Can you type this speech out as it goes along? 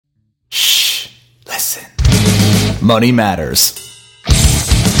Money Matters.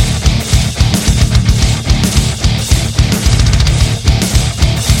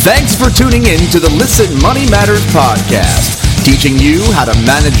 Thanks for tuning in to the Listen Money Matters podcast, teaching you how to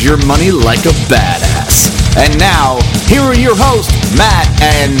manage your money like a badass. And now, here are your hosts, Matt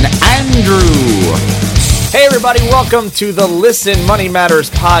and Andrew. Hey everybody, welcome to the Listen Money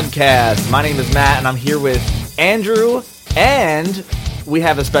Matters podcast. My name is Matt and I'm here with Andrew, and we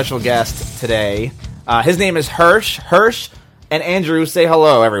have a special guest today. His name is Hirsch. Hirsch and Andrew, say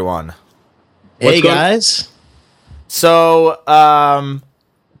hello, everyone. Hey guys. So,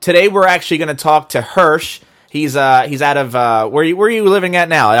 today we're actually going to talk to Hirsch. He's out of where are you living at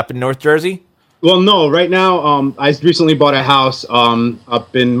now? Up in North Jersey? Well, no. Right now, I recently bought a house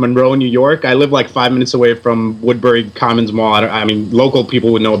up in Monroe, New York. I live like 5 minutes away from Woodbury Commons Mall. I mean, local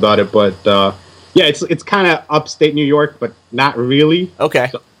people would know about it, but yeah, it's kind of upstate New York, but not really. Okay.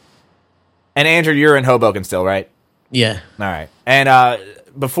 So. And Andrew, you're in Hoboken still, right? Yeah. All right. And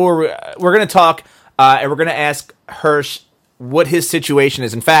before we're going to talk, and we're going to ask Hirsch what his situation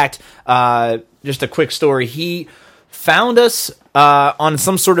is. In fact, just a quick story. He found us on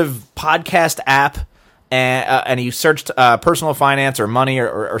some sort of podcast app, and he searched personal finance or money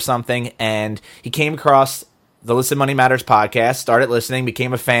or something, and he came across the Listen Money Matters podcast, started listening,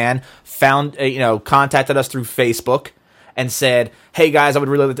 became a fan, found contacted us through Facebook, and said, "Hey guys, I would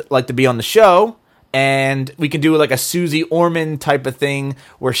really like to be on the show." And we can do like a Susie Orman type of thing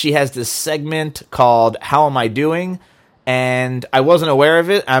where she has this segment called "How Am I Doing?" And I wasn't aware of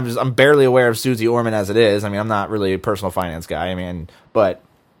it. I'm barely aware of Susie Orman as it is. I mean, I'm not really a personal finance guy. I mean, but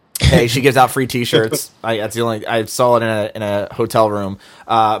hey, she gives out free T-shirts. That's the only I saw it in a hotel room.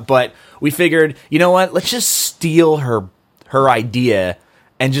 But we figured, you know what? Let's just steal her idea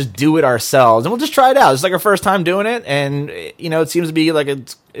and just do it ourselves, and we'll just try it out. It's like our first time doing it, and it seems to be like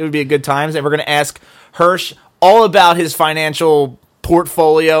it would be a good time. And we're going to ask Hirsch all about his financial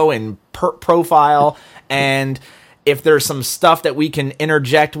portfolio and profile, and if there's some stuff that we can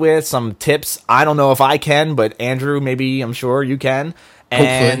interject with, some tips. I don't know if I can, but Andrew, maybe, I'm sure you can.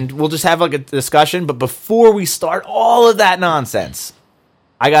 And hopefully we'll just have like a discussion. But before we start all of that nonsense,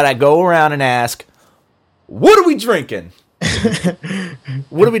 I got to go around and ask, what are we drinking?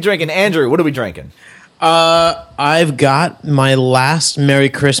 What are we drinking? Andrew, what are we drinking? I've got my last Merry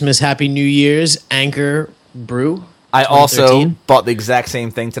Christmas, Happy New Year's Anchor Brew. I also bought the exact same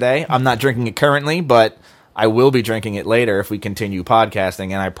thing today. I'm not drinking it currently, but I will be drinking it later if we continue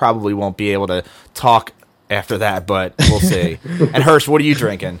podcasting, and I probably won't be able to talk after that, but we'll see. And Hirsch, what are you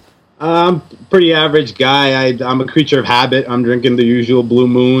drinking? Pretty average guy. I'm a creature of habit. I'm drinking the usual Blue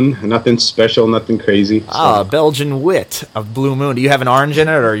Moon. Nothing special, nothing crazy. So. Oh, Belgian wit of Blue Moon. Do you have an orange in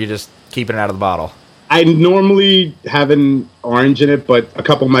it, or are you just keeping it out of the bottle? I normally have an orange in it, but a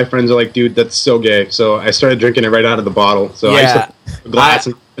couple of my friends are like, dude, that's so gay. So I started drinking it right out of the bottle. So I just put a glass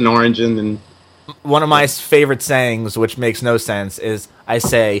and an orange in. And one of my favorite sayings, which makes no sense, is I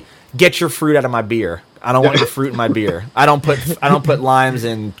say, "Get your fruit out of my beer. I don't want your fruit in my beer." I don't put limes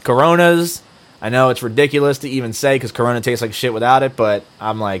in Coronas. I know it's ridiculous to even say because Corona tastes like shit without it, but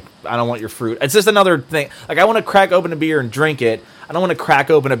I'm like, I don't want your fruit. It's just another thing. Like, I want to crack open a beer and drink it. I don't want to crack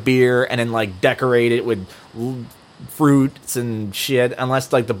open a beer and then like decorate it with fruits and shit,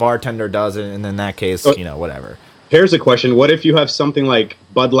 unless like the bartender does it, and in that case, whatever. Here's a question. What if you have something like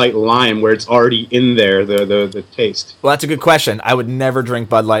Bud Light Lime where it's already in there, the taste? Well, that's a good question. I would never drink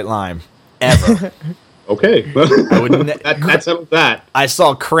Bud Light Lime. Ever. Okay. I would that settles that. I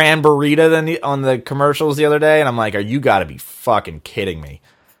saw Cran-Burrito on the commercials the other day, and I'm like, you got to be fucking kidding me.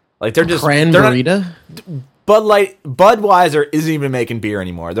 Like, they're just... Cran-Burrito? Budweiser isn't even making beer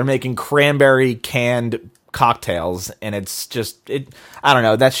anymore. They're making cranberry canned cocktails, and it's just... I don't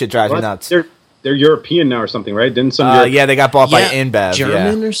know. That shit drives me nuts. They're European now or something, right? Didn't some? Yeah, they got bought by InBev.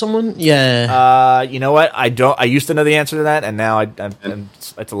 German or someone? Yeah. You know what? I used to know the answer to that, and now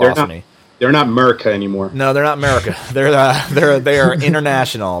it's a loss to me. They're not Merca anymore. No, they're not America. They are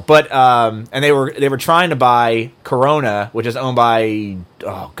international. But and they were trying to buy Corona, which is owned by,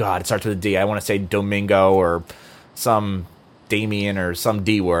 oh god, it starts with a D. I want to say Domingo or some Damien or some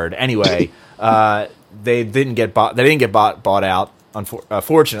D word. Anyway, they didn't get bought. They didn't get bought out.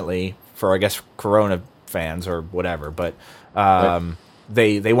 Unfortunately. For I guess Corona fans or whatever, but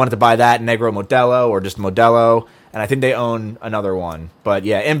they wanted to buy that Negro Modelo or just Modelo, and I think they own another one. But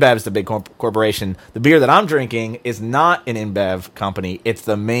yeah, InBev's the big corporation. The beer that I'm drinking is not an InBev company; it's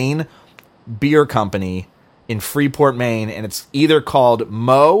the Maine Beer Company in Freeport, Maine, and it's either called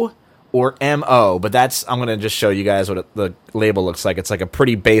Mo or MO. But I'm going to just show you guys what the label looks like. It's like a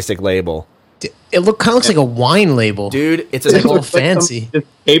pretty basic label. It looks like a wine label. Dude, it's It's like all Looks like fancy. someone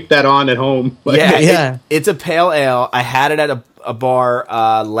just taped that on at home. Like, yeah, Yeah. it's a pale ale. I had it at a bar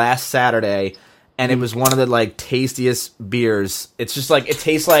last Saturday, and it was one of the like tastiest beers. It's just like it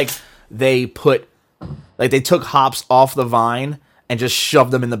tastes like they took hops off the vine and just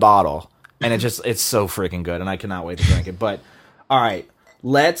shoved them in the bottle, and it's so freaking good, and I cannot wait to drink it. But all right,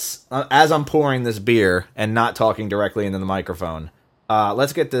 let's as I'm pouring this beer and not talking directly into the microphone,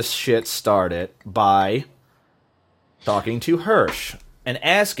 let's get this shit started by talking to Hirsch and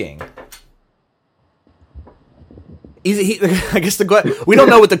asking. I guess we don't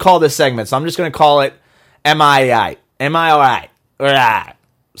know what to call this segment, so I'm just going to call it Am I alright?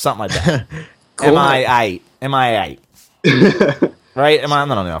 Something like that. Cool. Am I right? Right? I don't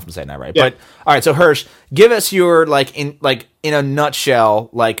know if I'm saying that right. Yeah. But all right, so Hirsch, give us your in a nutshell,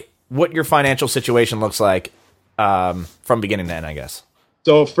 like what your financial situation looks like from beginning to end, I guess.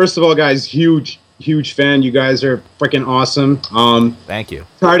 So first of all, guys, huge fan. You guys are freaking awesome. Thank you.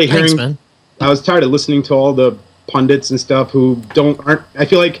 Tired of Thanks, hearing. man. I was tired of listening to all the pundits and stuff who aren't. I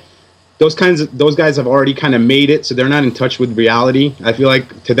feel like those guys have already kind of made it, so they're not in touch with reality. I feel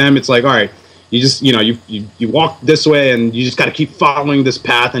like to them it's like, all right, you just you walk this way and you just got to keep following this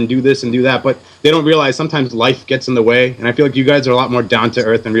path and do this and do that, but they don't realize sometimes life gets in the way. And I feel like you guys are a lot more down to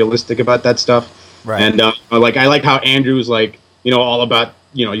earth and realistic about that stuff. Right. And I like how Andrew's like, all about,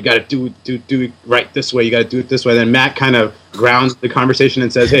 you got to do it right this way. You got to do it this way. Then Matt kind of grounds the conversation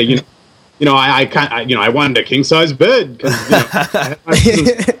and says, hey, I wanted a king size bed because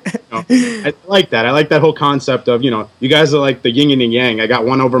I like that. I like that whole concept of you guys are like the yin and the yang. I got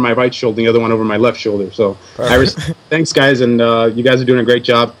one over my right shoulder, the other one over my left shoulder. So thanks, guys, and you guys are doing a great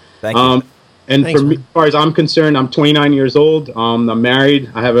job. Thank you. And Thanks, for me, man. as far as I'm concerned, I'm 29 years old. I'm married.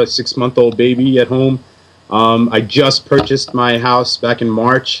 I have a 6-month-old baby at home. I just purchased my house back in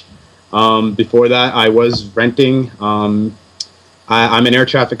March. Before that, I was renting. I'm an air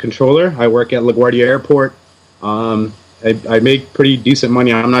traffic controller. I work at LaGuardia Airport. I make pretty decent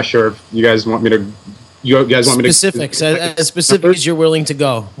money. I'm not sure if you guys want me to. You guys want me to Specifics, as specific as you're willing to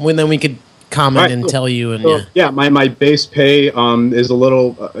go. Then we could comment Right, and cool. tell you. And So, yeah, my base pay is about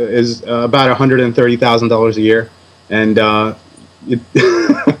 $130,000 a year, and What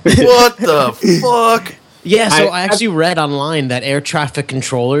the fuck? yeah. So I I- actually read online that air traffic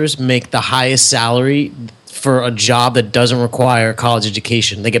controllers make the highest salary for a job that doesn't require a college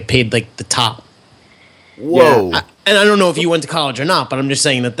education. They get paid like the top. Whoa. And I don't know if you went to college or not, but I'm just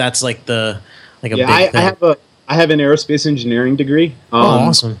saying that's like a big thing. I have an aerospace engineering degree.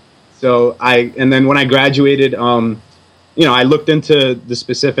 Awesome. So and then when I graduated, I looked into the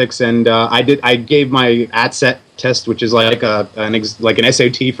specifics, and I gave my ATSET test, which is like an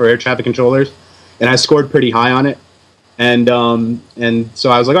SAT for air traffic controllers, and I scored pretty high on it. And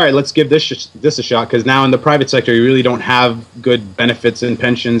so I was like, all right, let's give this a shot, because now in the private sector you really don't have good benefits and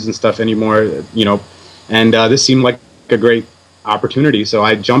pensions and stuff anymore, And this seemed like a great opportunity, so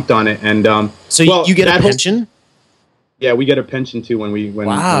I jumped on it. And So you get a pension? Yeah, we get a pension too when we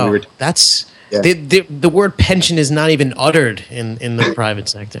Wow, retire. that's Yeah. the word pension is not even uttered in the private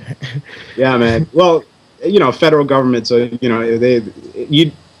sector. Yeah, man. Well, federal government, so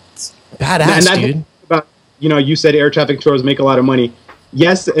you Badass, dude. about you said air traffic controllers make a lot of money.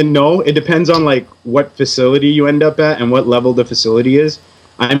 Yes and no. It depends on like what facility you end up at and what level the facility is.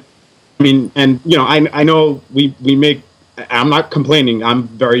 I know we make. I'm not complaining. I'm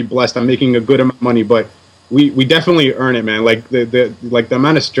very blessed. I'm making a good amount of money, but we definitely earn it, man. Like the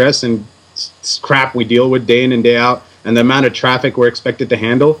amount of stress and crap we deal with day in and day out, and the amount of traffic we're expected to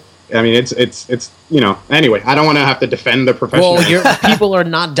handle. I mean, it's Anyway, I don't want to have to defend the profession. Well, people are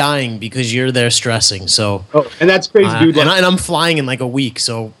not dying because you're there stressing. So, and that's crazy, dude. and I'm flying in like a week.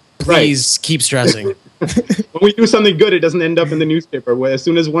 So please keep stressing. When we do something good, it doesn't end up in the newspaper. As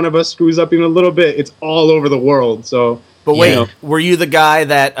soon as one of us screws up even a little bit, it's all over the world. So, But wait, Yeah. were you the guy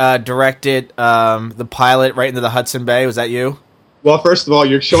that directed the pilot right into the Hudson Bay? Was that you? well, first of all,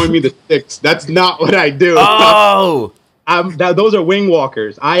 you're showing me the sticks. That's not what I do. Oh, Those are wing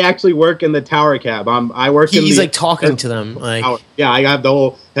walkers. I actually work in the tower cab. I work in He's the like talking to them. Like, tower. Yeah, I have the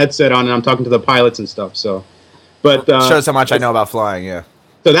whole headset on, and I'm talking to the pilots and stuff. So, but shows how much I know about flying. Yeah.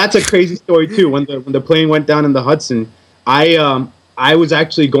 so that's a crazy story too. When the plane went down in the Hudson, I was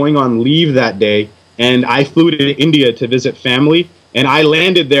actually going on leave that day, and I flew to India to visit family. And I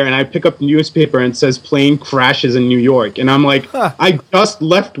landed there, and I pick up the newspaper, and it says plane crashes in New York. And I'm like, I just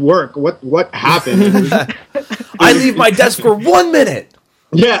left work. What happened? I leave my desk for 1 minute.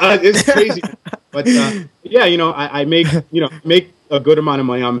 Yeah, it's crazy. But yeah, I make a good amount of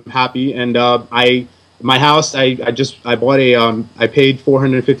money. I'm happy, and my house, I bought I paid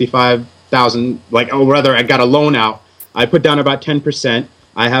 $455 $200,000, like, or rather, I got a loan out. I put down about 10%.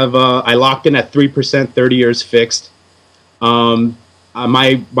 I locked in at 3%, 30 years fixed.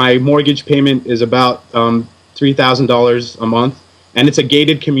 My mortgage payment is about $3,000 a month, and it's a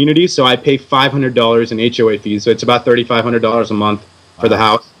gated community, so I pay $500 in HOA fees. So it's about $3,500 a month for the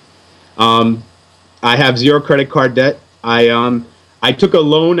house. I have zero credit card debt. I took a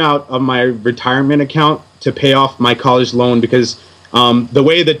loan out of my retirement account to pay off my college loan because the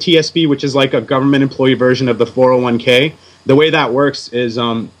way the TSP, which is like a government employee version of the 401k, the way that works is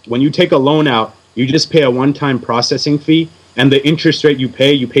when you take a loan out, you just pay a one-time processing fee, and the interest rate you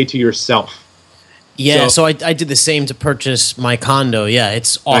pay to yourself. Yeah, so I did the same to purchase my condo. Yeah,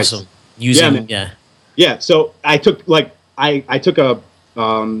 it's awesome. Nice. Yeah. So I took I took a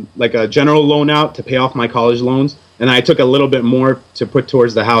a general loan out to pay off my college loans, and I took a little bit more to put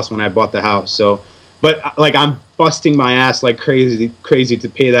towards the house when I bought the house. So, but like I'm busting my ass like crazy to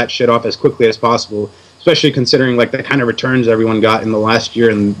pay that shit off as quickly as possible, especially considering like the kind of returns everyone got in the last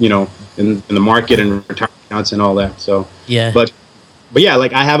year, and in the market and retirement accounts and all that. So yeah, but yeah,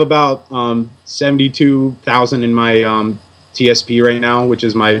 like I have about 72,000 in my TSP right now, which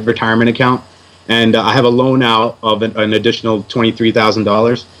is my retirement account, and I have a loan out of an additional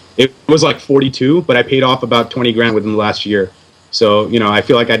 $23,000. It was like 42, but I paid off about 20 grand within the last year. So I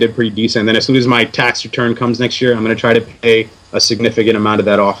feel like I did pretty decent. And then as soon as my tax return comes next year, I'm going to try to pay a significant amount of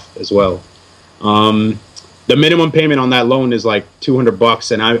that off as well. The minimum payment on that loan is like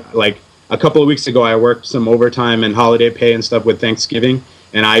 $200, and I like a couple of weeks ago I worked some overtime and holiday pay and stuff with Thanksgiving,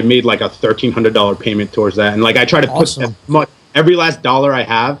 and I made like a $1,300 payment towards that. And like I try to put every last dollar I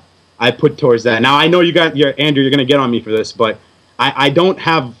have, I put towards that. Now I know Andrew, you're going to get on me for this, but I don't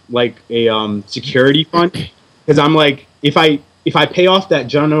have like a security fund, because I'm like if I pay off that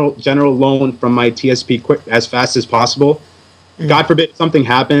general loan from my TSP quick as fast as possible, God forbid something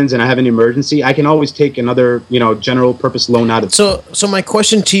happens and I have an emergency, I can always take another general purpose loan out of. So my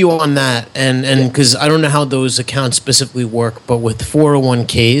question to you on that, and because I don't know how those accounts specifically work, but with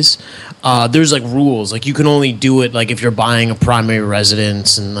 401ks, there's like rules. Like you can only do it like if you're buying a primary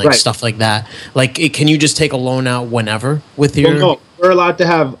residence and like stuff like that. Like can you just take a loan out whenever with your? Well, no, we're allowed to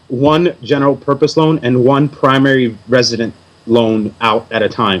have one general purpose loan and one primary resident loan out at a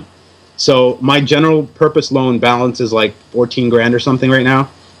time. So my general purpose loan balance is like 14 grand or something right now.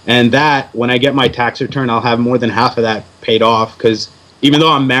 And that, when I get my tax return, I'll have more than half of that paid off, because even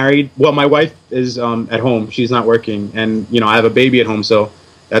though I'm married, well, my wife is at home. She's not working. And, I have a baby at home. So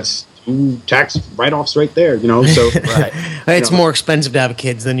that's tax write-offs right there, so right. It's more expensive to have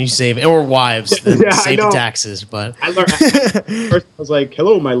kids than you save, or wives than save the taxes. But I learned first I was like,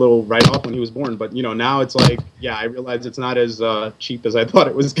 hello, my little write-off when he was born, but now it's like, I realize it's not as cheap as I thought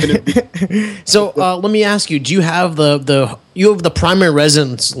it was gonna be. So let me ask you, do you have the primary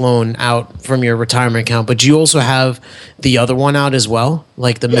residence loan out from your retirement account, but do you also have the other one out as well,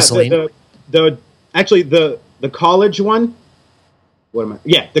 like the miscellaneous? Actually the college one.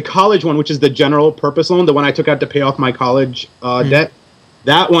 The college one, which is the general purpose loan, the one I took out to pay off my college debt.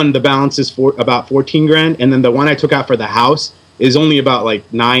 That one, the balance is for about 14 grand, and then the one I took out for the house is only about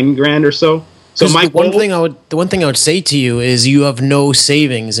like 9 grand or so. So the one thing I would say to you is you have no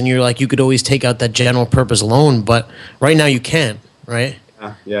savings, and you're like, you could always take out that general purpose loan, but right now you can't, right?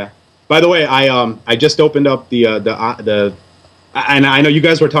 Yeah. By the way, I just opened up the and I know you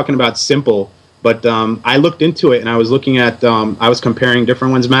guys were talking about Simple. But I looked into it, and I was looking at I was comparing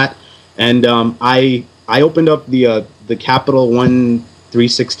different ones, Matt, and I opened up the Capital One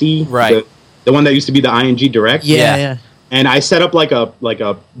 360, right? The one that used to be the ING Direct, yeah. And I set up like a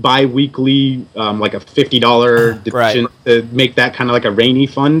bi-weekly like a $50 division to make that kind of like a rainy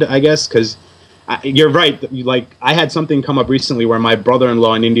fund, I guess, because you're right. Like I had something come up recently where my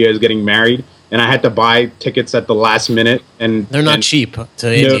brother-in-law in India is getting married, and I had to buy tickets at the last minute, and they're not cheap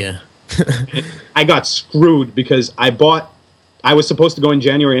to India. I got screwed because I was supposed to go in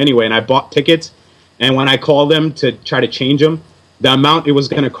January anyway, and I bought tickets, and when I called them to try to change them, the amount it was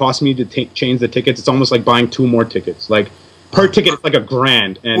going to cost me to change the tickets, it's almost like buying 2 more tickets. Like per ticket, it's like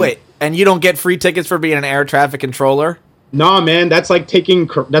 $1,000. And wait, and you don't get free tickets for being an air traffic controller? Nah, man, that's like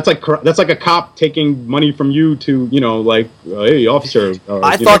a cop taking money from you to hey, officer.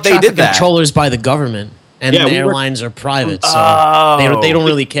 I thought they did that. Controllers by the government. And the airlines are private, so they don't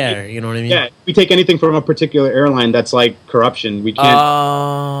really care. You know what I mean? Yeah, if we take anything from a particular airline, that's like corruption. We can't.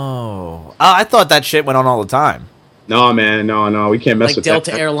 I thought that shit went on all the time. No, man, no, we can't mess with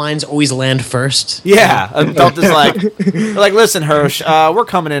Delta that. Airlines always land first. Yeah, and Delta's like, listen, Hirsch, we're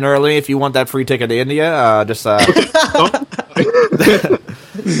coming in early. If you want that free ticket to India, just. But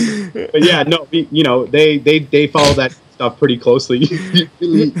yeah, no, they follow that stuff pretty closely.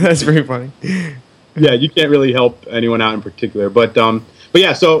 That's very funny. Yeah, you can't really help anyone out in particular, but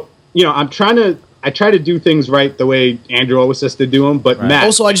yeah. So I try to do things right the way Andrew always says to do them. But Right. Matt,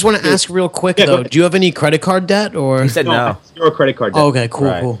 Also, I just want to ask real quick Yeah, go though. ahead. Do you have any credit card debt or? He said no. zero credit card debt. Oh, okay, cool,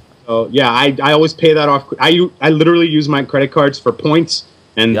 Right. cool. So yeah, I always pay that off. I literally use my credit cards for points,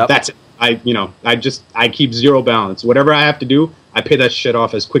 and Yep. that's it. I keep zero balance. Whatever I have to do, I pay that shit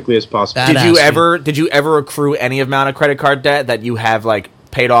off as quickly as possible. That- Did you ever accrue any amount of credit card debt that you have like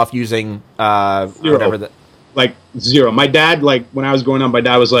paid off using whatever the Like zero. My dad, like when I was growing up, my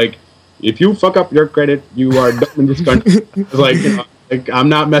dad was like, "If you fuck up your credit, you are done in this country." I was like, like, I'm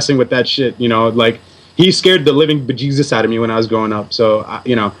not messing with that shit. Like he scared the living bejesus out of me when I was growing up. So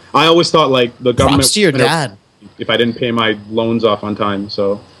I always thought like the government. Props to your dad. If I didn't pay my loans off on time.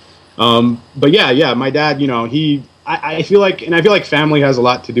 So, but yeah, my dad, I feel like family has a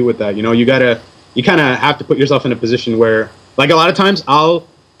lot to do with that. You kind of have to put yourself in a position where, like, a lot of times I'll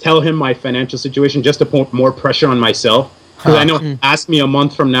tell him my financial situation just to put more pressure on myself. Because I know he'll ask me a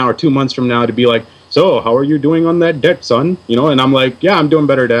month from now or 2 months from now to be like, "So, how are you doing on that debt, son?" And I'm like, "Yeah, I'm doing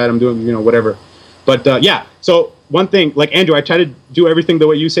better, Dad. I'm doing, whatever." But yeah, so one thing, like Andrew, I try to do everything the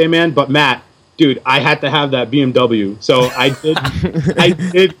way you say, man. But Matt, dude, I had to have that BMW, so I did. I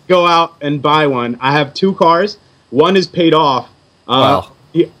did go out and buy one. I have two cars. One is paid off. Wow.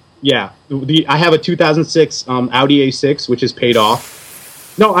 Yeah. I have a 2006 Audi A6, which is paid off.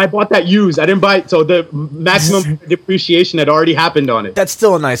 No, I bought that used. I didn't buy it, so the maximum depreciation had already happened on it. That's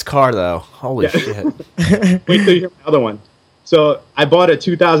still a nice car though. Holy shit. Wait till you hear my other one. So I bought a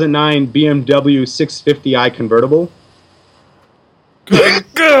 2009 BMW 650i convertible.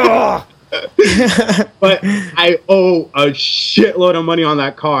 But I owe a shitload of money on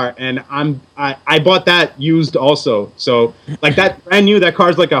that car, and I bought that used also. So like that brand new, that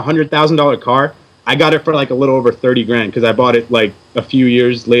car's like $100,000 car. I got it for like a little over 30 grand because I bought it like a few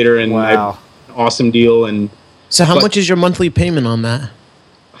years later, and Wow. an awesome deal. And So how But- much is your monthly payment on that?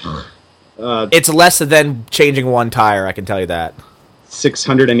 It's less than changing one tire, I can tell you that.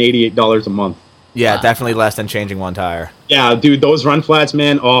 $688 a month. Yeah, definitely less than changing one tire. Yeah, dude, those run flats,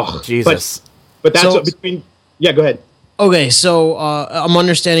 man. Oh, Jesus. But that's So- what between. Yeah, go ahead. Okay, so I'm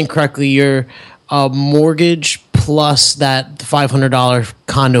understanding correctly. Your mortgage plus that $500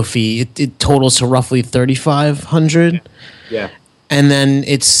 condo fee, it totals to roughly $3,500, Yeah. and then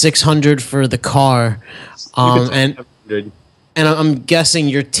it's $600 for the car. You could And talk 700. and I'm guessing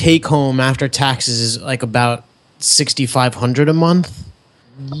your take home after taxes is like about $6,500 a month.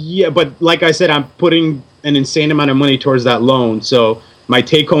 Yeah, but like I said, I'm putting an insane amount of money towards that loan, so my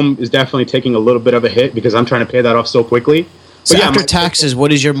take home is definitely taking a little bit of a hit because I'm trying to pay that off so quickly. So But yeah, after my- taxes,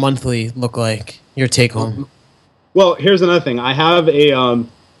 what does your monthly look like? Your take home? Well, here's another thing. I have a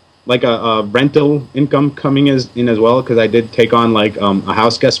rental income coming in as well because I did take on like a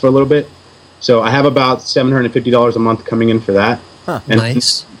house guest for a little bit. So I have about $750 a month coming in for that. And,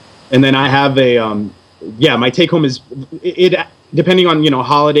 Nice. And then I have my take home is it depending on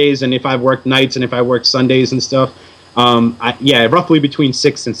holidays and if I've worked nights and if I work Sundays and stuff. Roughly between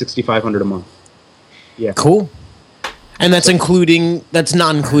 $600 and $6,500 a month. Yeah, Cool. And that's not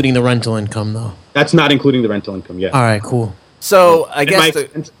including the rental income though. that's not including the rental income. Yeah. All right, cool. So I And guess my the,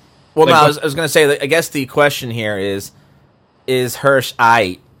 expense- well, like, no, what- I was going to say that I guess the question here is Hirsch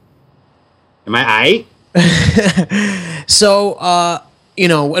aight? Am I aight? So,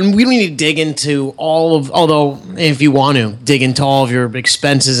 and we don't need to dig into although if you want to dig into all of your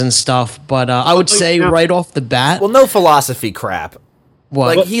expenses and stuff, but I would say yeah. right off the bat, Well, no philosophy crap.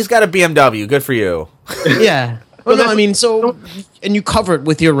 what? Like he's got a BMW. Good for you. yeah. Well, no, that's- I mean, and you cover it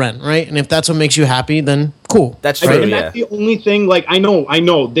with your rent, right? And if that's what makes you happy, then cool. That's Right, true. and Yeah. that's the only thing. Like I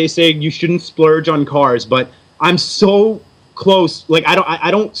know they say you shouldn't splurge on cars, but I'm so close. Like I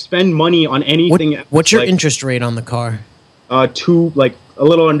don't spend money on anything. What's your like, interest rate on the car? a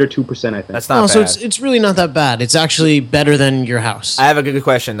little under 2%, I think. That's not Oh, bad. so it's really not that bad. It's actually better than your house. I have a good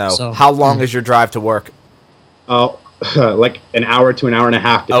question though. So- How long is your drive to work? like an hour to an hour and a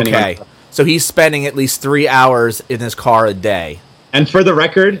half, depending Okay. on. So he's spending at least 3 hours in his car a day. And for the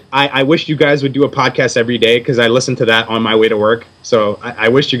record, I wish you guys would do a podcast every day because I listen to that on my way to work. So I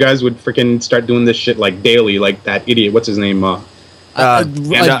wish you guys would freaking start doing this shit like daily, like that idiot. What's his name?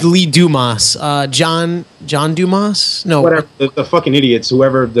 Lee Dumas, John Dumas. No, Whatever the fucking idiots,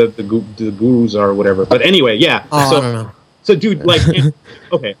 whoever the gurus are, or whatever. But anyway, yeah. Oh, so, I don't know. So, dude, like,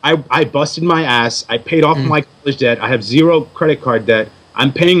 okay, I busted my ass. I paid off my college debt. I have zero credit card debt.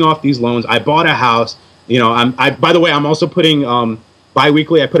 I'm paying off these loans. I bought a house. By the way, I'm also putting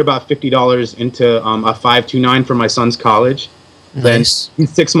bi-weekly. I put about $50 into a 529 for my son's college. Nice. Then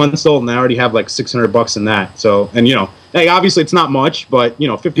he's 6 months old, and I already have like $600 in that. So, and hey, obviously it's not much, but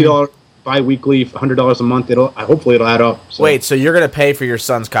 $50 bi-weekly, $100 a month. Hopefully it'll add up. So. Wait, so you're gonna pay for your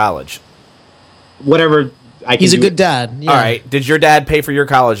son's college? Whatever I can. He's a do. good dad. Yeah. All right. Did your dad pay for your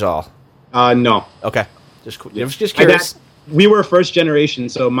college all? No. Okay. Just My curious. dad, we were first generation,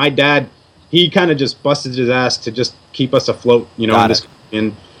 so my dad, he kind of just busted his ass to just keep us afloat,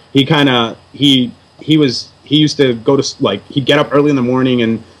 and he used to go to he'd get up early in the morning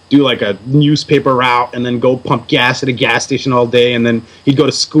and do like a newspaper route and then go pump gas at a gas station all day, and then he'd go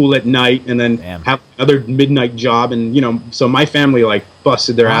to school at night and then have another midnight job, and so my family like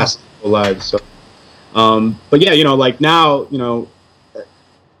busted their ass their lives. So but yeah, now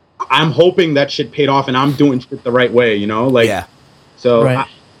I'm hoping that shit paid off and I'm doing shit the right way, So Right.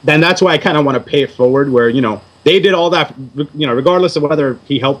 then that's why I kind of want to pay it forward, where they did all that, regardless of whether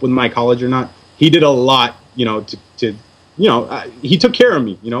he helped with my college or not. He did a lot, he took care of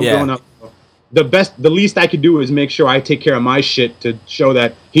me, growing up. The least I could do is make sure I take care of my shit to show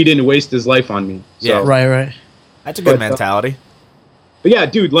that he didn't waste his life on me. So, Yeah. Right. That's a good mentality. But yeah,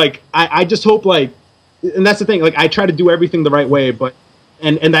 dude, I just hope and that's the thing, I try to do everything the right way, but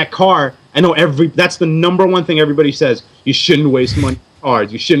and that car, I know that's the number one thing everybody says. You shouldn't waste money on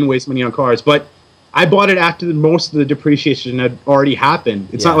cars. You shouldn't waste money on cars. But I bought it after most of the depreciation had already happened.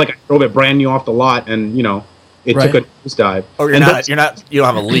 It's not like I drove it brand new off the lot and it took a nosedive. Or you don't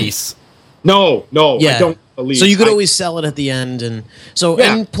have a lease. No, Yeah. I don't believe. So you could always sell it at the end, and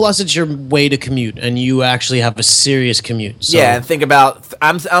and plus it's your way to commute, and you actually have a serious commute. So. Yeah, and think about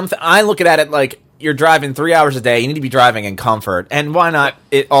I look at it like you're driving 3 hours a day. You need to be driving in comfort, and why not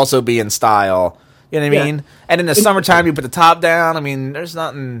it also be in style? You know what I mean? And in the summertime, you put the top down. I mean, there's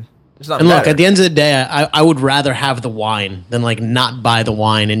nothing. And look, at the end of the day, I would rather have the wine than not buy the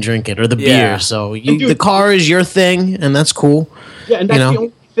wine and drink it, or the beer. So the car is your thing, and that's cool. Yeah, and that's the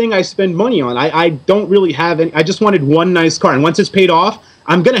only thing I spend money on. I don't really have any. I just wanted one nice car, and once it's paid off,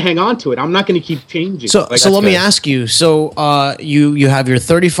 I'm gonna hang on to it. I'm not gonna keep changing. So let me ask you. So you have your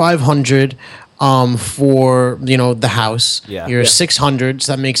 3,500 for the house. Yeah. Your 600,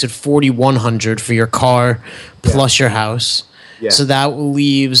 so that makes it 4,100 for your car plus your house. Yeah. So that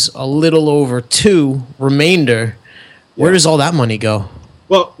leaves a little over 2 remainder. Where does all that money go?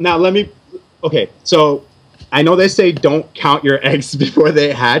 Well, now okay, so I know they say don't count your eggs before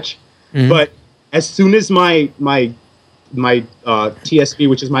they hatch, but as soon as my TSP,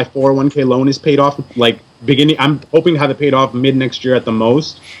 which is my 401k loan, is paid off, I'm hoping to have it paid off mid next year at the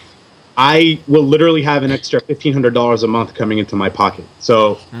most. I will literally have an extra $1,500 a month coming into my pocket.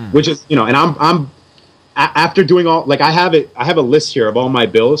 So, which is, and I'm after doing all, I have a list here of all my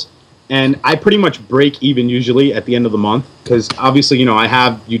bills, and I pretty much break even usually at the end of the month, because obviously, I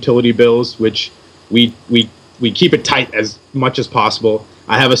have utility bills, which we keep it tight as much as possible.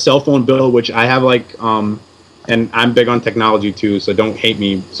 I have a cell phone bill, which I have and I'm big on technology too, so don't hate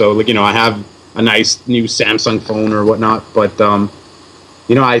me. So I have a nice new Samsung phone or whatnot, but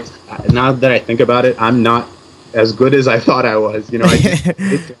now that I think about it, I'm not as good as I thought I was. I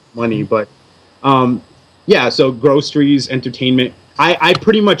just money, but so groceries, entertainment, I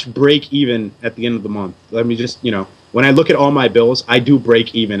pretty much break even at the end of the month. Let me just, when I look at all my bills, I do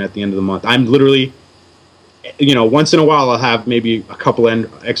break even at the end of the month. I'm literally, once in a while I'll have maybe a couple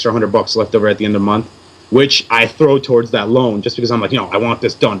extra $100 left over at the end of the month, which I throw towards that loan just because I'm like, I want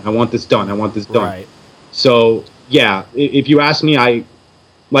this done. I want this done. I want this done. Right. So yeah, if you ask me,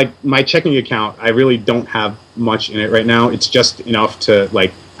 my checking account, I really don't have much in it right now. It's just enough to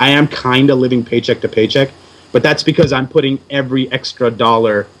I am kind of living paycheck to paycheck, but that's because I'm putting every extra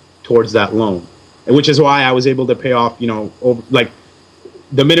dollar towards that loan, which is why I was able to pay off, over,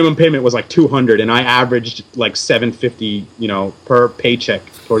 the minimum payment was $200, and I averaged $750, per paycheck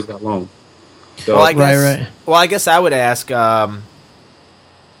towards that loan. So, Well, I guess, Right. Well, I guess I would ask the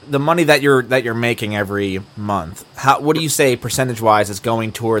money that you're making every month. What do you say percentage wise is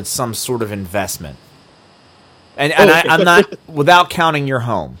going towards some sort of investment? And I'm not without counting your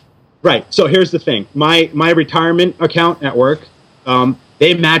home. Right. So here's the thing: my retirement account at work,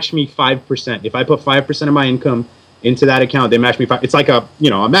 they match me 5%. If I put 5% of my income into that account, they match me 5%. It's like a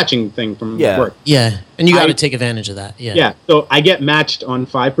matching thing from work. Yeah, and you got to take advantage of that. Yeah. Yeah. So I get matched on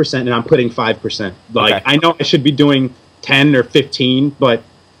 5%, and I'm putting 5%. Okay. I know I should be doing 10 or 15, but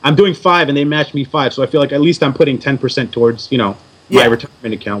I'm doing 5, and they match me 5. So I feel like at least I'm putting 10% towards my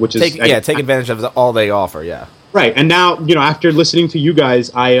retirement account, which is take advantage of all they offer. Yeah. Right. And now, after listening to you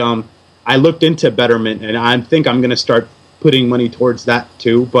guys, I looked into Betterment, and I think I'm going to start putting money towards that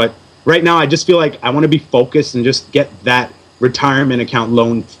too. But right now, I just feel like I want to be focused and just get that retirement account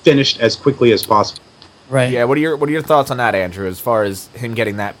loan finished as quickly as possible. Right. Yeah. What are your thoughts on that, Andrew? As far as him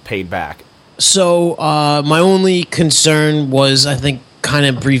getting that paid back? So my only concern was, I think, kind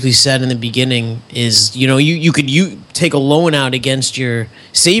of briefly said in the beginning, is you could take a loan out against your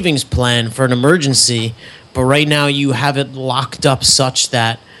savings plan for an emergency, but right now you have it locked up such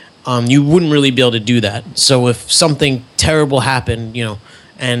that you wouldn't really be able to do that. So if something terrible happened,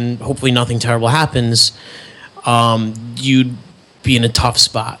 and hopefully nothing terrible happens, you'd be in a tough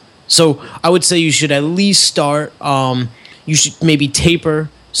spot. So I would say you should at least start. You should maybe taper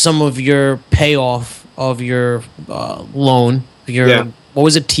some of your payoff of your loan. What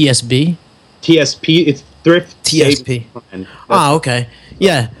was it? TSB. TSP. It's thrift TSP. Okay.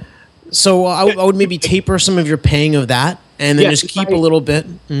 Yeah. So I would maybe taper some of your paying of that, and then just keep a little bit.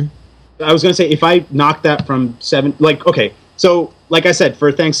 I was gonna say, if I knock that from 7, okay. So like I said,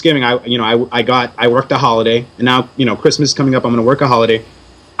 for Thanksgiving, I worked a holiday, and now Christmas is coming up. I'm gonna work a holiday.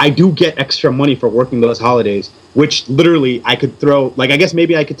 I do get extra money for working those holidays, which literally I could throw, I guess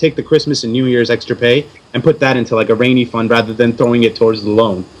maybe I could take the Christmas and New Year's extra pay and put that into a rainy fund rather than throwing it towards the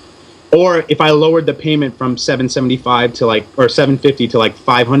loan. Or if I lowered the payment from $775 to or $750 to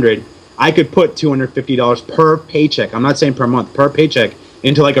 $500, I could put $250 per paycheck. I'm not saying per month, per paycheck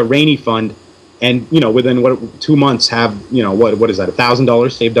into a rainy fund. And, within 2 months have, what is that,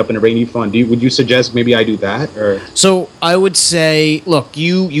 $1,000 saved up in a rainy fund. Would you suggest maybe I do that? Or? So I would say, look,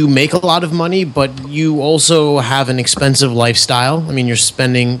 you make a lot of money, but you also have an expensive lifestyle. I mean, you're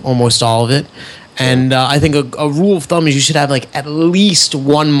spending almost all of it. And I think a rule of thumb is you should have at least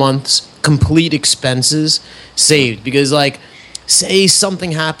 1 month's complete expenses saved. Because say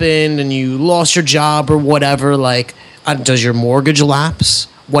something happened and you lost your job or whatever, does your mortgage lapse?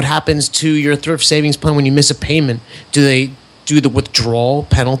 What happens to your thrift savings plan when you miss a payment? Do they do the withdrawal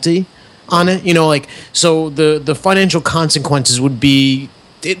penalty on it? So the financial consequences would be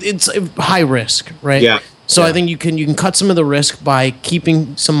it's high risk, right? Yeah. So I think you can cut some of the risk by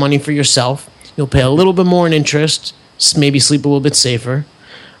keeping some money for yourself. You'll pay a little bit more in interest, maybe sleep a little bit safer.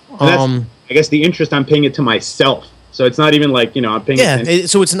 I guess the interest, I'm paying it to myself. So it's not even I'm paying. Yeah,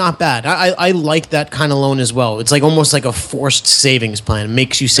 so it's not bad. I like that kind of loan as well. It's almost like a forced savings plan. It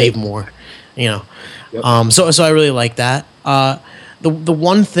makes you save more, Yep. So I really like that. The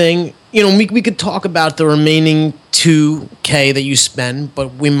one thing, we could talk about the remaining $2K that you spend,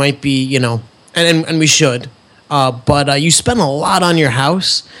 but we might be, and we should. But you spend a lot on your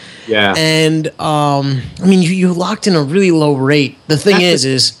house. Yeah. And you locked in a really low rate. The thing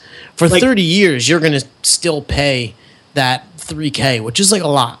is for 30 years you're gonna still pay that $3K, which is a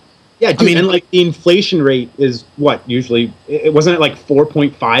lot. Yeah, dude, and the inflation rate is what usually it wasn't it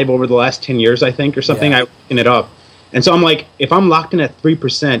 4.5 over the last 10 years, I think, or something. I looking it up, and so I'm if I'm locked in at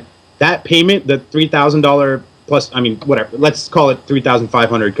 3%, that payment, the $3,000 plus, whatever, let's call it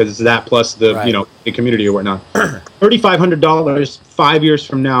 $3,500 because it's that plus the the community or whatnot. $3,500 5 years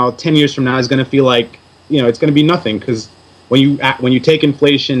from now, 10 years from now is going to feel it's going to be nothing because when you take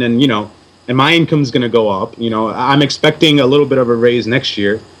inflation and and my income's going to go up. I'm expecting a little bit of a raise next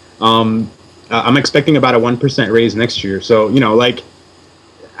year. I'm expecting about a 1% raise next year. So,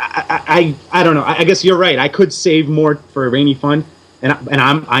 I don't know. I guess you're right. I could save more for a rainy fund, and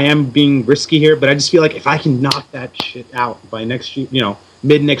I am being risky here, but I just feel if I can knock that shit out by next year,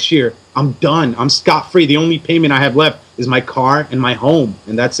 mid next year, I'm done. I'm scot-free. The only payment I have left is my car and my home,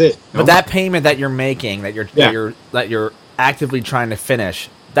 and that's it. But that payment that you're making, that you're actively trying to finish,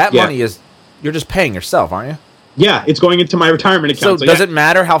 that money is, you're just paying yourself, aren't you? Yeah, it's going into my retirement account. So does it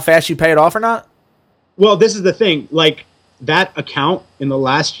matter how fast you pay it off or not? Well, this is the thing. That account in the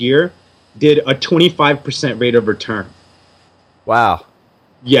last year did a 25% rate of return. Wow.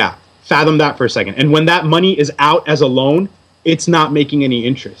 Yeah, fathom that for a second. And when that money is out as a loan, it's not making any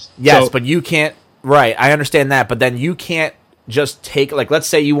interest. Yes, but you can't. Right, I understand that, but then you can't just take, let's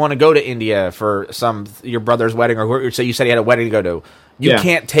say you want to go to India for your brother's wedding, or say you said he had a wedding to go to. You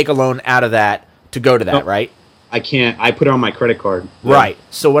can't take a loan out of that to go to that, right? I can't. I put it on my credit card. Right.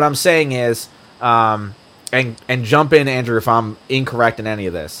 So what I'm saying is, and jump in, Andrew, if I'm incorrect in any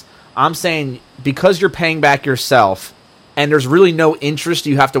of this. I'm saying because you're paying back yourself, and there's really no interest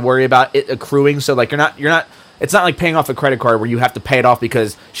you have to worry about it accruing. So you're not. It's not like paying off a credit card where you have to pay it off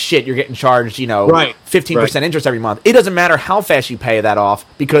because you're getting charged, 15% interest every month. It doesn't matter how fast you pay that off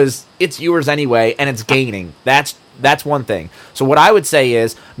because it's yours anyway and it's gaining. That's one thing. So what I would say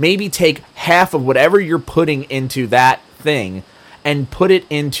is maybe take half of whatever you're putting into that thing and put it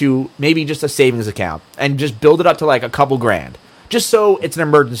into maybe just a savings account and just build it up to a couple grand, just so it's an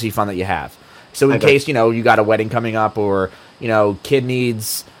emergency fund that you have. So in case, you got a wedding coming up or, kid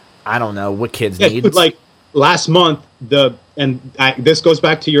needs, I don't know what kids need. Last month, this goes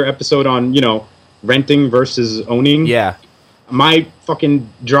back to your episode on, renting versus owning. Yeah. My fucking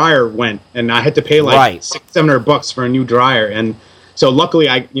dryer went, and I had to pay like $600-700 for a new dryer. And so luckily,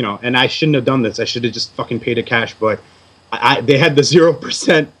 and I shouldn't have done this. I should have just fucking paid it cash. But they had the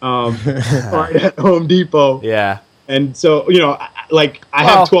 0% card at Home Depot. Yeah. And so, I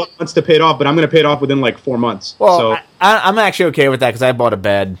have 12 months to pay it off, but I'm going to pay it off within like 4 months. Well, so I'm actually okay with that because I bought a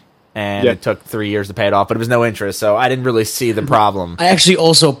bed and it took 3 years to pay it off, but it was no interest, so I didn't really see the problem. I actually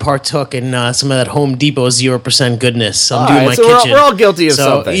also partook in some of that Home Depot 0% goodness. I'm doing my so kitchen. We're all guilty of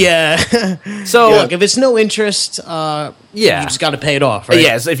something. Yeah. So look, if it's no interest, you just got to pay it off, right?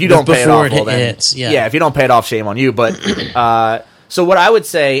 Yes, if you don't pay it off, well, then hits. Yeah, if you don't pay it off, shame on you. But so what I would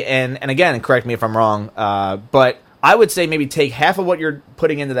say, and again, correct me if I'm wrong, but I would say maybe take half of what you're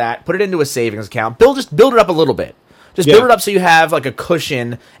putting into that, put it into a savings account, build it up a little bit. Just build it up so you have like a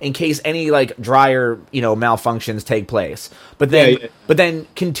cushion in case any like dryer, malfunctions take place. But then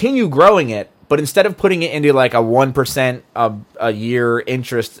continue growing it. But instead of putting it into like a 1% a year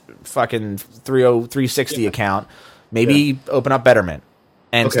interest fucking 360 account, maybe open up Betterment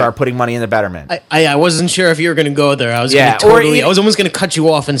and start putting money into Betterment. I wasn't sure if you were going to go there. I was I was almost going to cut you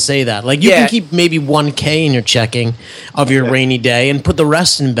off and say that. Like you can keep maybe $1,000 in your checking of your rainy day and put the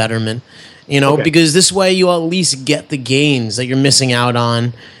rest in Betterment. Because this way you at least get the gains that you're missing out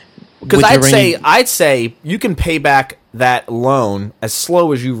on. Because I'd say you can pay back that loan as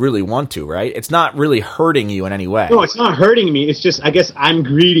slow as you really want to, right? It's not really hurting you in any way. No, it's not hurting me. It's just, I guess I'm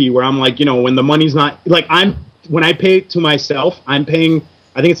greedy where I'm like, when the money's not, like when I pay to myself, I'm paying,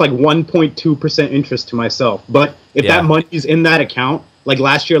 I think it's like 1.2% interest to myself. But if that money's in that account, like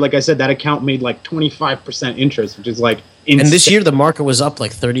last year, like I said, that account made like 25% interest, which is like insane. And this year the market was up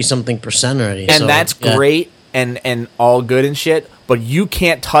like 30-something% already. And that's great and all good and shit, but you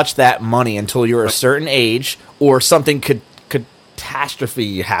can't touch that money until you're a certain age or something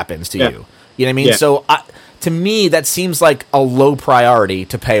catastrophe happens to you. You know what I mean? Yeah. So to me, that seems like a low priority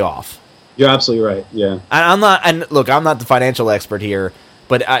to pay off. You're absolutely right. Yeah. I'm not the financial expert here,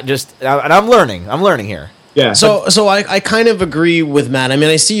 but I'm learning here. Yeah. So I kind of agree with Matt. I mean,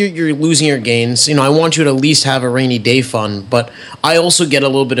 I see you're losing your gains. I want you to at least have a rainy day fund, but I also get a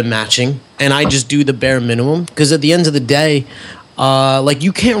little bit of matching, and I just do the bare minimum because at the end of the day,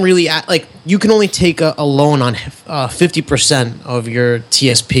 you can't really you can only take a loan on 50% of your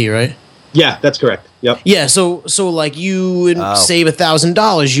TSP, right? Yeah, that's correct. Yep. Yeah, so like you would save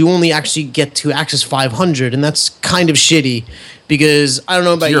 $1,000, you only actually get to access $500, and that's kind of shitty because I don't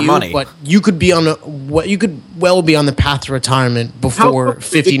know about you, money. But you could be on the path to retirement before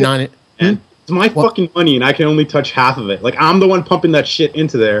 59. It's my fucking money, and I can only touch half of it. Like I'm the one pumping that shit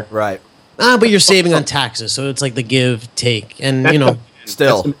into there. Right. But you're saving on taxes, so it's like the give take, and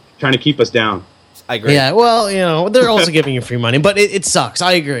still trying to keep us down. I agree. Yeah, well, they're also giving you free money, but it sucks.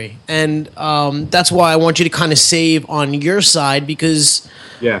 I agree, and that's why I want you to kind of save on your side because,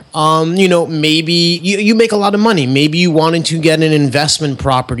 maybe you make a lot of money. Maybe you wanted to get an investment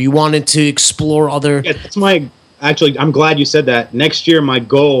property. You wanted to explore other. Yeah, that's my. Actually, I'm glad you said that. Next year, my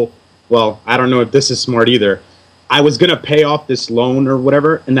goal. Well, I don't know if this is smart either. I was gonna pay off this loan or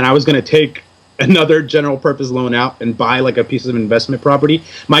whatever, and then I was gonna take another general purpose loan out and buy like a piece of investment property.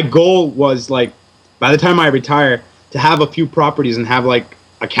 My goal was like, by the time I retire, to have a few properties and have like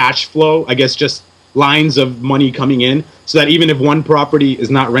a cash flow, I guess just lines of money coming in, so that even if one property is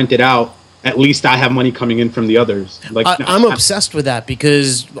not rented out, at least I have money coming in from the others. I'm obsessed with that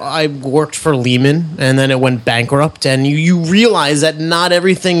because I worked for Lehman and then it went bankrupt, and you realize that not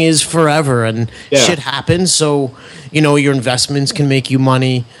everything is forever and shit happens. So, your investments can make you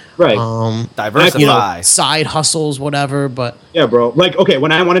money. Right. Diversify. Side hustles, whatever, but... Yeah, bro. Like, okay,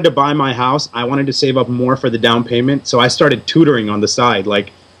 when I wanted to buy my house, I wanted to save up more for the down payment, so I started tutoring on the side.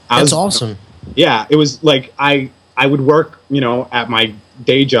 Like, that's awesome. Yeah, it was like I would work, at my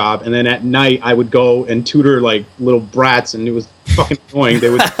day job, and then at night I would go and tutor, like, little brats, and it was fucking annoying.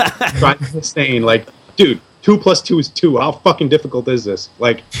 They would try to stay like, dude, 2 + 2 is 2. How fucking difficult is this?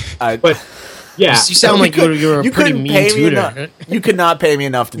 Like, but... Yeah, you sound like you're a pretty mean tutor. You could not pay me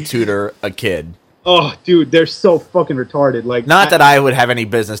enough to tutor a kid. Oh, dude, they're so fucking retarded. Like, not that I would have any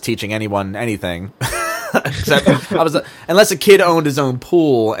business teaching anyone anything, except unless a kid owned his own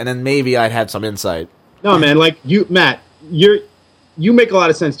pool, and then maybe I'd have some insight. No, man, like Matt, you make a lot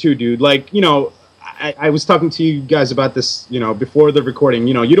of sense too, dude. Like, I was talking to you guys about this, before the recording.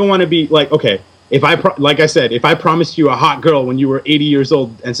 You don't want to be like, okay, if I promised you a hot girl when you were 80 years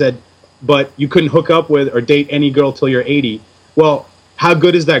old and said, but you couldn't hook up with or date any girl till you're 80. Well, how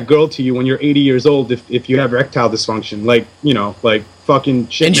good is that girl to you when you're 80 years old if you have erectile dysfunction? Like, like fucking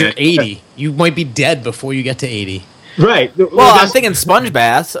shit. And you're 80. You might be dead before you get to 80. Right. Well, I'm thinking sponge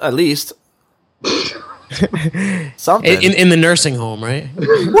baths, at least. Something In the nursing home, right?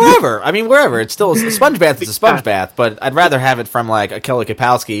 wherever. I mean, wherever. It's still a sponge bath is a sponge bath, but I'd rather have it from like a Kelly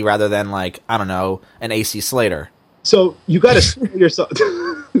Kapowski rather than like, I don't know, an AC Slater. So you got to spoil yourself.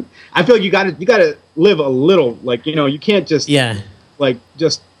 I feel like you got to live a little. Like, you know, you can't just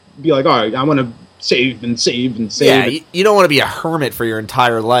just be like, all right, I want to save and save and save. Yeah, you don't want to be a hermit for your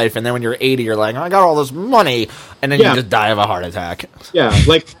entire life, and then when you're 80, you're like, I got all this money, and then you just die of a heart attack. Yeah,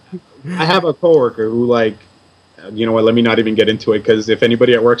 like I have a coworker who, like, you know what? Let me not even get into it, because if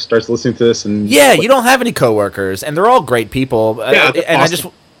anybody at work starts listening to this, and you don't have any coworkers, and they're all great people. Yeah, and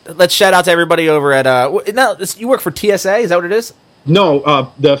awesome. Let's shout out to everybody over at you work for TSA, is that what it is?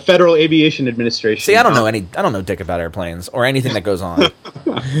 No, the Federal Aviation Administration. See, I don't know dick about airplanes or anything that goes on.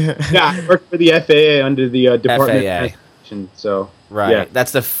 Yeah, I work for the FAA under the Department of Transportation. So right, yeah.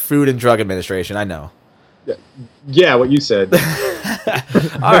 That's the Food and Drug Administration. I know. Yeah, what you said.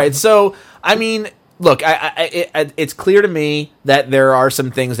 All right, so I mean, look, it's clear to me that there are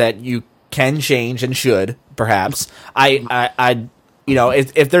some things that you can change and should perhaps. I you know,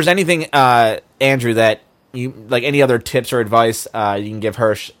 if there's anything, Andrew, that you like, any other tips or advice you can give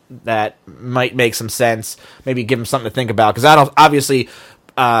Hirsch that might make some sense, maybe give him something to think about, because I don't obviously.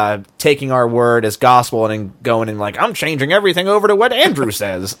 Taking our word as gospel and then going and like, I'm changing everything over to what Andrew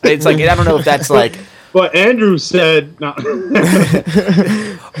says. It's like, I don't know if that's like what Andrew said. No.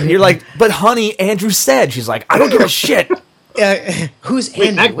 You're like, but honey, Andrew said. She's like, I don't give a shit. Who's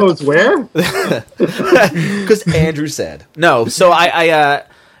Wait, Andrew? that goes where? Because Andrew said. No, so I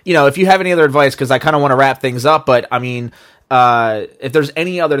you know, if you have any other advice, because I kind of want to wrap things up, but I mean, if there's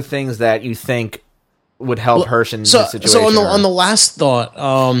any other things that you think would help Hirsch in this situation. So on the last thought,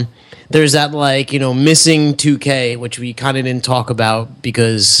 there's that, like, you know, missing 2K, which we kind of didn't talk about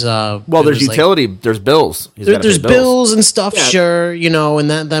because there's utility, there's bills. There's bills and stuff, sure, you know, and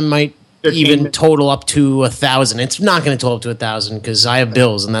that might even total up to 1,000. It's not going to total up to 1,000 because I have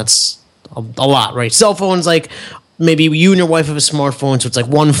bills, and that's a lot, right? Cell phones, like, maybe you and your wife have a smartphone, so it's like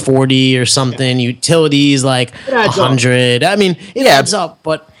 140 or something. Yeah. Utilities, like 100. I mean, it adds up,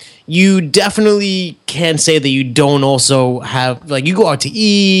 but you definitely can say that you don't also have, like, you go out to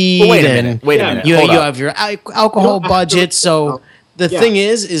eat. Well, wait a minute. You have your alcohol budget. So the thing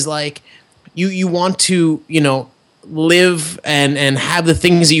is like, you want to, you know, live and have the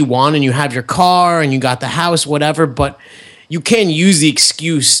things that you want, and you have your car and you got the house, whatever, but you can't use the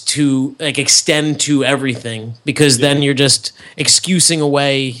excuse to, like, extend to everything, because then you're just excusing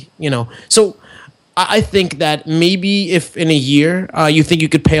away, you know. So I think that maybe if in a year you think you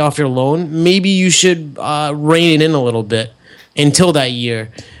could pay off your loan, maybe you should rein it in a little bit until that year,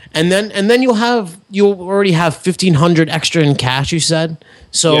 and then you'll already have $1,500 extra in cash. You said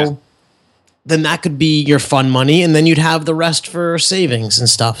so. Then that could be your fun money, and then you'd have the rest for savings and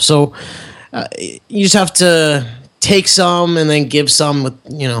stuff. So you just have to take some and then give some with,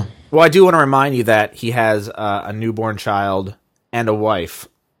 you know. Well, I do want to remind you that he has a newborn child and a wife.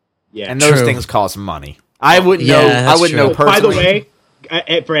 Yeah, and those things cost money. I wouldn't know. I wouldn't know personally. By the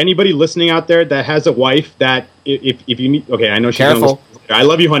way, for anybody listening out there that has a wife, that if you need, okay, I know she's careful. I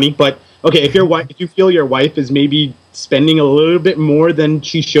love you, honey, but okay, if you feel your wife is maybe spending a little bit more than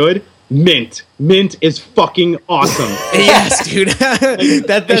she should, Mint is fucking awesome. Yes, dude.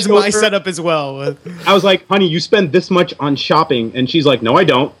 That's my setup as well. I was like, honey, you spend this much on shopping, and she's like, no, I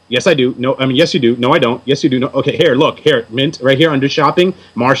don't. Yes, I do. No, I mean, yes, you do. No, I don't. Yes, you do. No. Okay, here, Mint, right here under shopping,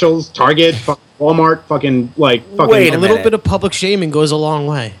 Marshalls, Target, Walmart, fucking. Wait a little bit of public shaming goes a long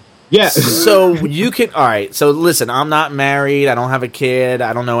way. Yeah. So you can. All right. So listen, I'm not married. I don't have a kid.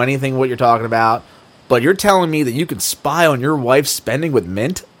 I don't know anything what you're talking about. But you're telling me that you can spy on your wife's spending with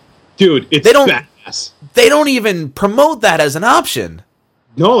Mint? Dude, it's badass. They don't even promote that as an option.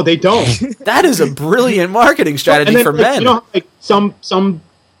 No, they don't. That is a brilliant marketing strategy for men. You know, like some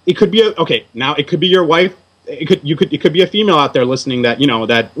it could be now it could be your wife. It could be a female out there listening that, you know,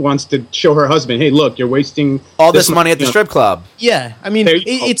 that wants to show her husband, hey, look, you're wasting all this money at the strip club. Yeah, I mean,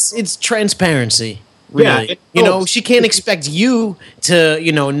 it's transparency. Really. Yeah, you know, she can't expect you to,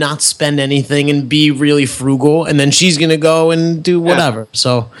 you know, not spend anything and be really frugal, and then she's gonna go and do whatever.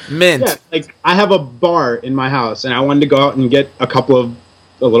 So Mint. Yeah, like, I have a bar in my house, and I wanted to go out and get a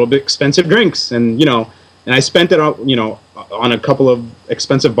little bit expensive drinks, and, you know, and I spent it on, you know, on a couple of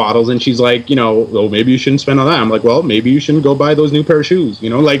expensive bottles, and she's like, you know, well, maybe you shouldn't spend on that. I'm like, well, maybe you shouldn't go buy those new pair of shoes, you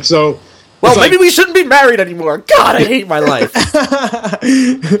know, like, so. Well, maybe we shouldn't be married anymore. God, I hate my life.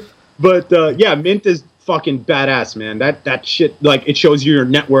 But yeah, Mint is fucking badass, man. That shit, like, it shows you your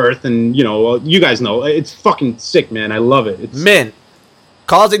net worth, and, you know, you guys know, it's fucking sick, man. I love it. It's Mint,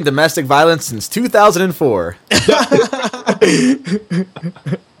 causing domestic violence since 2004.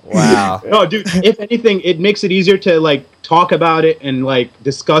 Wow. No, dude. If anything, it makes it easier to like talk about it and like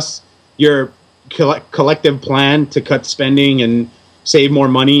discuss your collective plan to cut spending and save more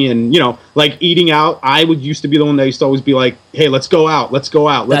money. And like eating out, I would used to be the one that used to always be like, "Hey, let's go out, let's go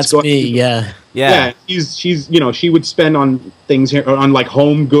out, let's That's go." me. Yeah. Yeah. She's she would spend on things here on like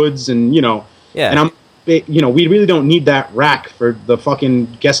home goods and Yeah. And I'm we really don't need that rack for the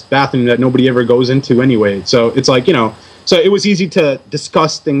fucking guest bathroom that nobody ever goes into anyway. So it's like so it was easy to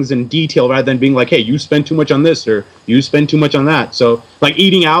discuss things in detail rather than being like, hey, you spend too much on this or you spend too much on that. So like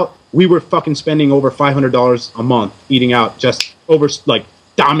eating out, we were fucking spending over $500 a month eating out just over like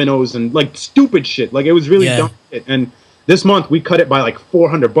Domino's and like stupid shit. Like it was really dumb shit. And this month we cut it by like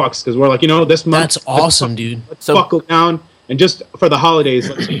 $400 because we're like, this month That's awesome, dude. let's buckle down and just for the holidays.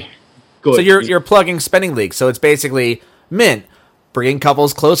 Let's good. So you're plugging Spending League. So it's basically Mint bringing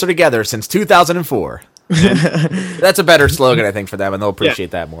couples closer together since 2004. That's a better slogan, I think, for them, and they'll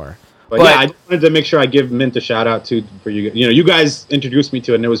appreciate that more. But yeah, I just wanted to make sure I give Mint a shout out too for you. You guys introduced me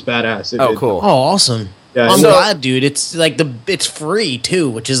to it, and it was badass. Cool. Oh, awesome. Yeah, I'm so- glad, dude. It's like it's free too,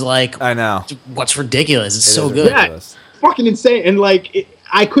 which is like I know. what's ridiculous. It's so is good. Yeah, it's fucking insane, and like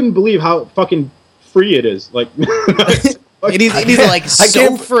I couldn't believe how fucking free it is. Like It is like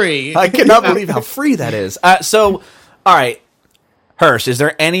so free. I cannot believe how free that is. So, all right, Hirsch, is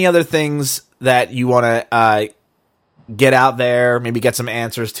there any other things that you want to get out there? Maybe get some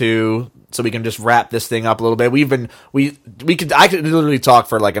answers to, so we can just wrap this thing up a little bit. I could literally talk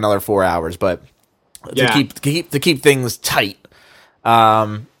for like another 4 hours, but to keep things tight.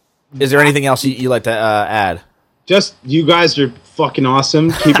 Is there anything else you like to add? Just you guys are fucking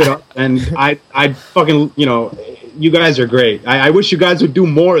awesome. Keep it up, and I fucking you guys are great. I wish you guys would do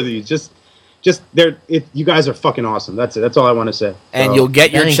more of these. Just you guys are fucking awesome. That's it. That's all I want to say. And you'll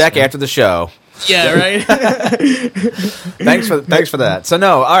get your Thanks, check man. after the show. Yeah, right. Thanks for that. So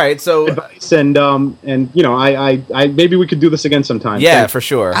no, all right. So advice and I maybe we could do this again sometime. yeah, Thanks. for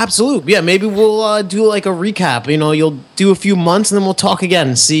sure. Absolutely. Yeah, maybe we'll do like a recap. You'll do a few months and then we'll talk again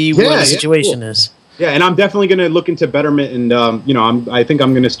and see what the situation cool. is. Yeah, and I'm definitely going to look into Betterment, and I think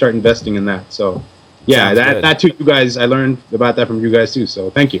I'm going to start investing in that. So, yeah, Sounds good. that too, you guys. I learned about that from you guys too. So,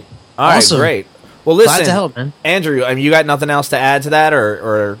 thank you. All right, Awesome. great. Well, listen, Glad to help, man. Andrew. I mean, you got nothing else to add to that,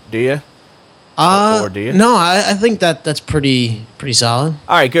 or do you? Or do you? No, I think that's pretty solid.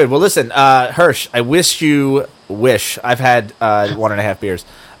 All right, good. Well, listen, Hirsch, I wish I've had 1.5 beers,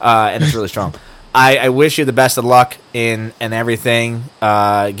 and it's really strong. I wish you the best of luck in everything.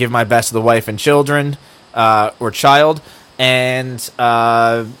 Give my best to the wife and children, or child, and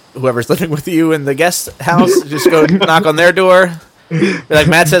whoever's living with you in the guest house. Just go knock on their door. Be like,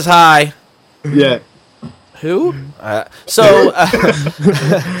 Matt says hi. Yeah. Who?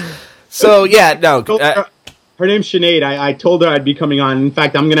 So yeah, no. Her name's Sinead. I told her I'd be coming on. In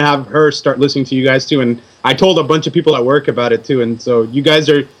fact, I'm going to have her start listening to you guys too. And I told a bunch of people at work about it too. And so you guys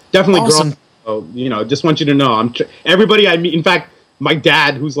are definitely Awesome. growing. So, just want you to know. Everybody I meet. In fact, my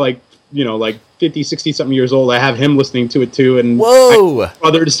dad, who's like 50, 60 something years old, I have him listening to it too. And Whoa. my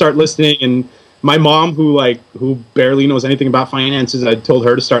brother to start listening. And my mom, who barely knows anything about finances, I told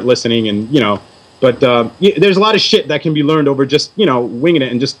her to start listening. And but there's a lot of shit that can be learned over just winging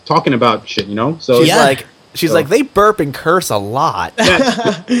it and just talking about shit. So She's like, they burp and curse a lot.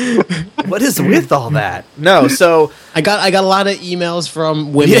 What is with all that? No, so I got a lot of emails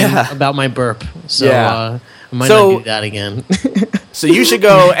from women about my burp. So Yeah. I might So- not do that again. so you should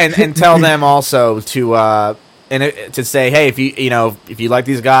go and tell them also to say, hey, if you like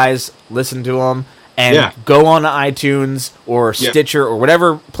these guys, listen to them. And go on to iTunes or Stitcher or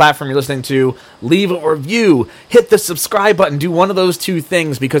whatever platform you're listening to, leave a review, hit the subscribe button, do one of those two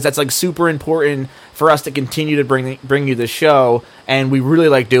things, because that's like super important for us to continue to bring you the show. And we really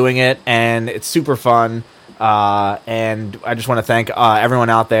like doing it, and it's super fun. And I just want to thank everyone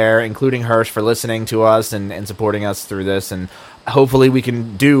out there, including Hirsch, for listening to us and supporting us through this. And hopefully we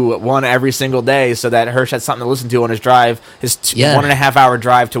can do one every single day so that Hirsch has something to listen to on his drive, his 1.5 hour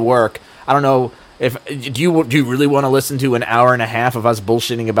drive to work. I don't know. Do you really want to listen to an hour and a half of us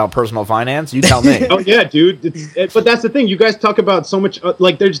bullshitting about personal finance? You tell me. Oh yeah, dude. But that's the thing. You guys talk about so much.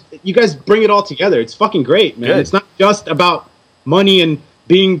 You guys bring it all together. It's fucking great, man. Good. It's not just about money and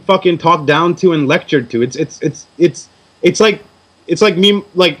being fucking talked down to and lectured to. It's like me.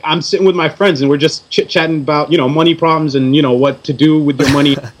 Like I'm sitting with my friends and we're just chit chatting about money problems and what to do with your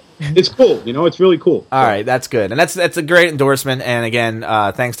money. It's cool, it's really cool. All right, that's good, and that's a great endorsement. And again,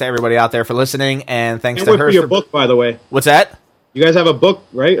 thanks to everybody out there for listening, and thanks to for Hirsch your book, by the way. What's that? You guys have a book,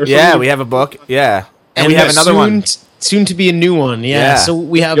 right? Or Yeah, something? we have a book. Yeah, and And we have another one. soon to be a new one. Yeah. So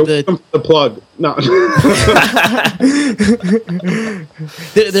we have the plug. No.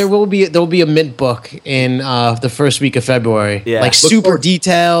 There'll be a mint book in the first week of February. Yeah. Like super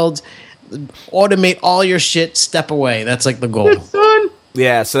detailed. Automate all your shit. Step away. That's like the goal.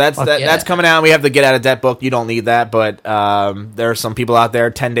 Yeah, so that's coming out. We have the Get Out of Debt book. You don't need that, but there are some people out there,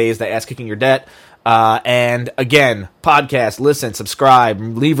 10 days, that ass kicking your debt. And again, podcast, listen, subscribe,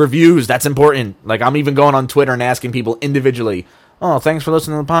 leave reviews. That's important. Like, I'm even going on Twitter and asking people individually, oh, thanks for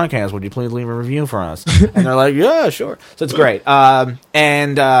listening to the podcast. Would you please leave a review for us? And they're like, yeah, sure. So it's great.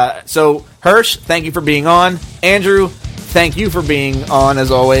 So Hirsch, thank you for being on. Andrew, thank you for being on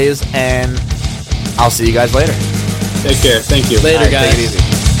as always. And I'll see you guys later. Take care. Thank you. Later, guys. Take it easy.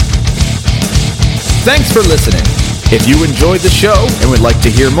 Thanks for listening. If you enjoyed the show and would like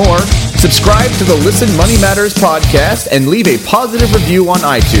to hear more, subscribe to the Listen Money Matters podcast and leave a positive review on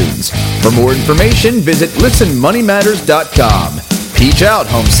iTunes. For more information, visit listenmoneymatters.com. Peach out,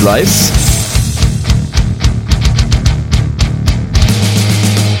 home slice.